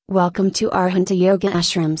Welcome to our Hatha Yoga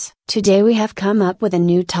Ashrams. Today we have come up with a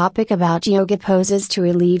new topic about yoga poses to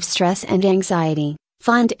relieve stress and anxiety.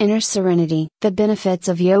 Find inner serenity. The benefits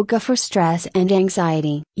of yoga for stress and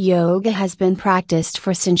anxiety. Yoga has been practiced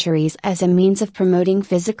for centuries as a means of promoting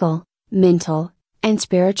physical, mental, and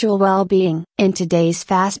spiritual well-being. In today's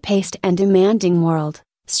fast-paced and demanding world,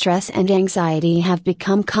 stress and anxiety have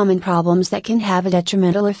become common problems that can have a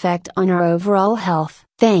detrimental effect on our overall health.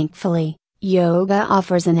 Thankfully, yoga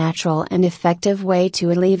offers a natural and effective way to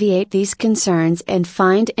alleviate these concerns and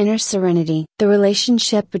find inner serenity. The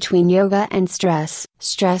relationship between yoga and stress.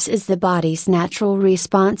 Stress is the body's natural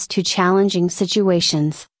response to challenging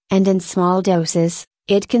situations, and in small doses,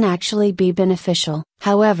 it can actually be beneficial.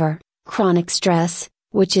 However, chronic stress,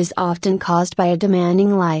 which is often caused by a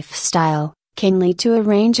demanding lifestyle, can lead to a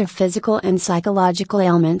range of physical and psychological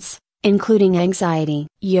ailments, including anxiety.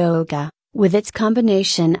 Yoga, with its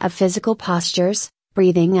combination of physical postures,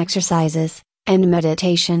 breathing exercises, and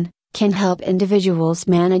meditation, can help individuals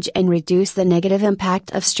manage and reduce the negative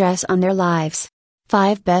impact of stress on their lives.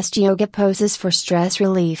 5 Best Yoga Poses for Stress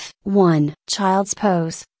Relief. 1. Child's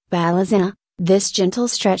Pose, Balasana. This gentle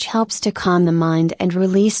stretch helps to calm the mind and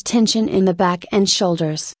release tension in the back and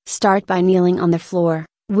shoulders. Start by kneeling on the floor,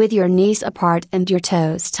 with your knees apart and your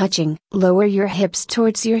toes touching. Lower your hips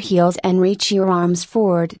towards your heels and reach your arms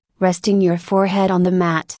forward, resting your forehead on the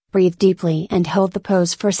mat. Breathe deeply and hold the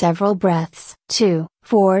pose for several breaths. 2.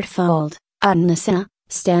 Forward Fold, Uttanasana.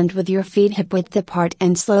 Stand with your feet hip-width apart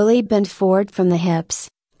and slowly bend forward from the hips,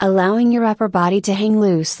 allowing your upper body to hang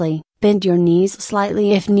loosely. Bend your knees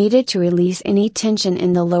slightly if needed to release any tension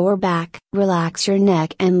in the lower back. Relax your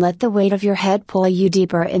neck and let the weight of your head pull you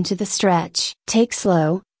deeper into the stretch. Take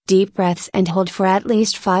slow, deep breaths and hold for at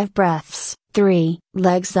least 5 breaths. 3.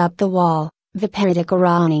 Legs up the wall,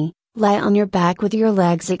 Viparita. Lie on your back with your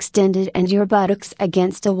legs extended and your buttocks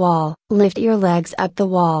against a wall. Lift your legs up the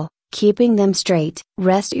wall, keeping them straight.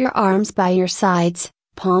 Rest your arms by your sides,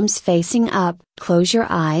 palms facing up. Close your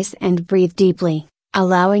eyes and breathe deeply,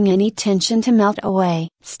 allowing any tension to melt away.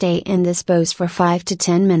 Stay in this pose for 5 to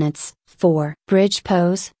 10 minutes. 4. Bridge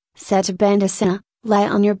Pose, Serenity. Lie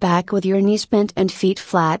on your back with your knees bent and feet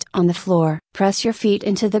flat on the floor. Press your feet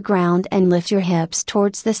into the ground and lift your hips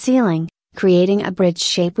towards the ceiling, creating a bridge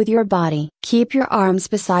shape with your body. Keep your arms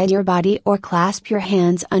beside your body or clasp your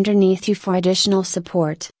hands underneath you for additional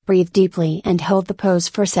support. Breathe deeply and hold the pose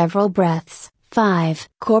for several breaths. 5.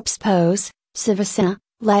 Corpse Pose, Savasana.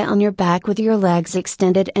 Lie on your back with your legs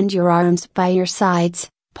extended and your arms by your sides,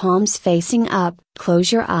 palms facing up.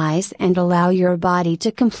 Close your eyes and allow your body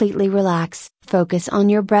to completely relax. Focus on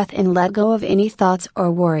your breath and let go of any thoughts or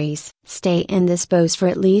worries. Stay in this pose for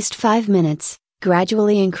at least 5 minutes,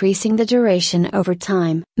 gradually increasing the duration over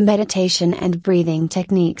time. Meditation and breathing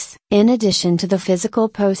techniques. In addition to the physical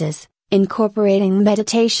poses, incorporating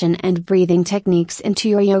meditation and breathing techniques into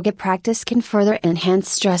your yoga practice can further enhance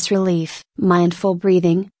stress relief. Mindful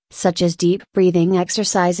breathing, such as deep breathing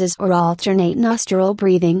exercises or alternate nostril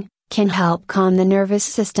breathing, can help calm the nervous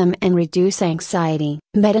system and reduce anxiety.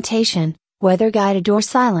 Meditation, whether guided or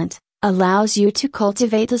silent, allows you to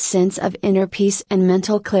cultivate a sense of inner peace and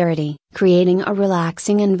mental clarity, creating a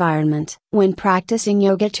relaxing environment. When practicing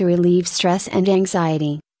yoga to relieve stress and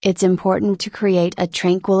anxiety, it's important to create a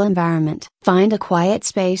tranquil environment. Find a quiet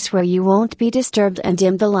space where you won't be disturbed and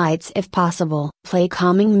dim the lights if possible. Play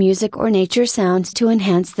calming music or nature sounds to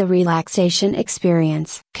enhance the relaxation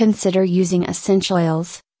experience. Consider using essential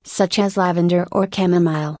oils, such as lavender or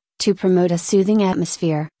chamomile, to promote a soothing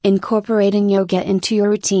atmosphere. Incorporating yoga into your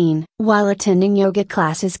routine. While attending yoga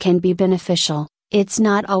classes can be beneficial, it's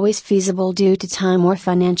not always feasible due to time or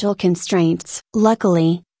financial constraints.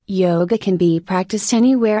 Luckily, yoga can be practiced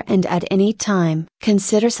anywhere and at any time.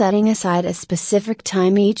 Consider setting aside a specific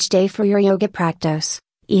time each day for your yoga practice,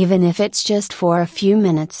 even if it's just for a few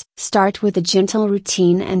minutes. Start with a gentle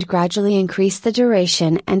routine and gradually increase the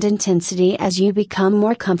duration and intensity as you become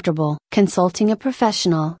more comfortable. Consulting a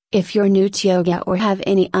professional. If you're new to yoga or have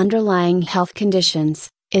any underlying health conditions,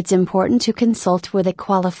 it's important to consult with a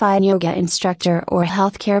qualified yoga instructor or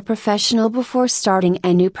healthcare professional before starting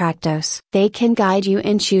a new practice. They can guide you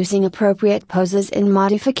in choosing appropriate poses and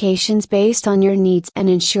modifications based on your needs and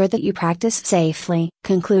ensure that you practice safely.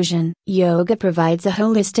 Conclusion: yoga provides a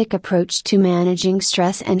holistic approach to managing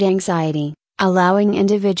stress and anxiety, allowing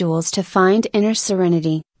individuals to find inner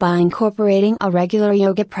serenity. By incorporating a regular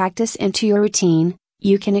yoga practice into your routine,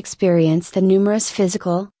 you can experience the numerous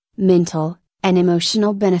physical, mental, and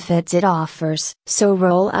emotional benefits it offers. So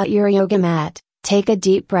roll out your yoga mat, take a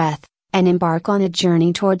deep breath, and embark on a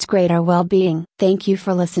journey towards greater well-being. Thank you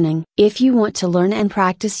for listening. If you want to learn and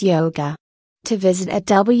practice yoga, to visit at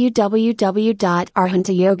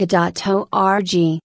www.arhantayoga.org.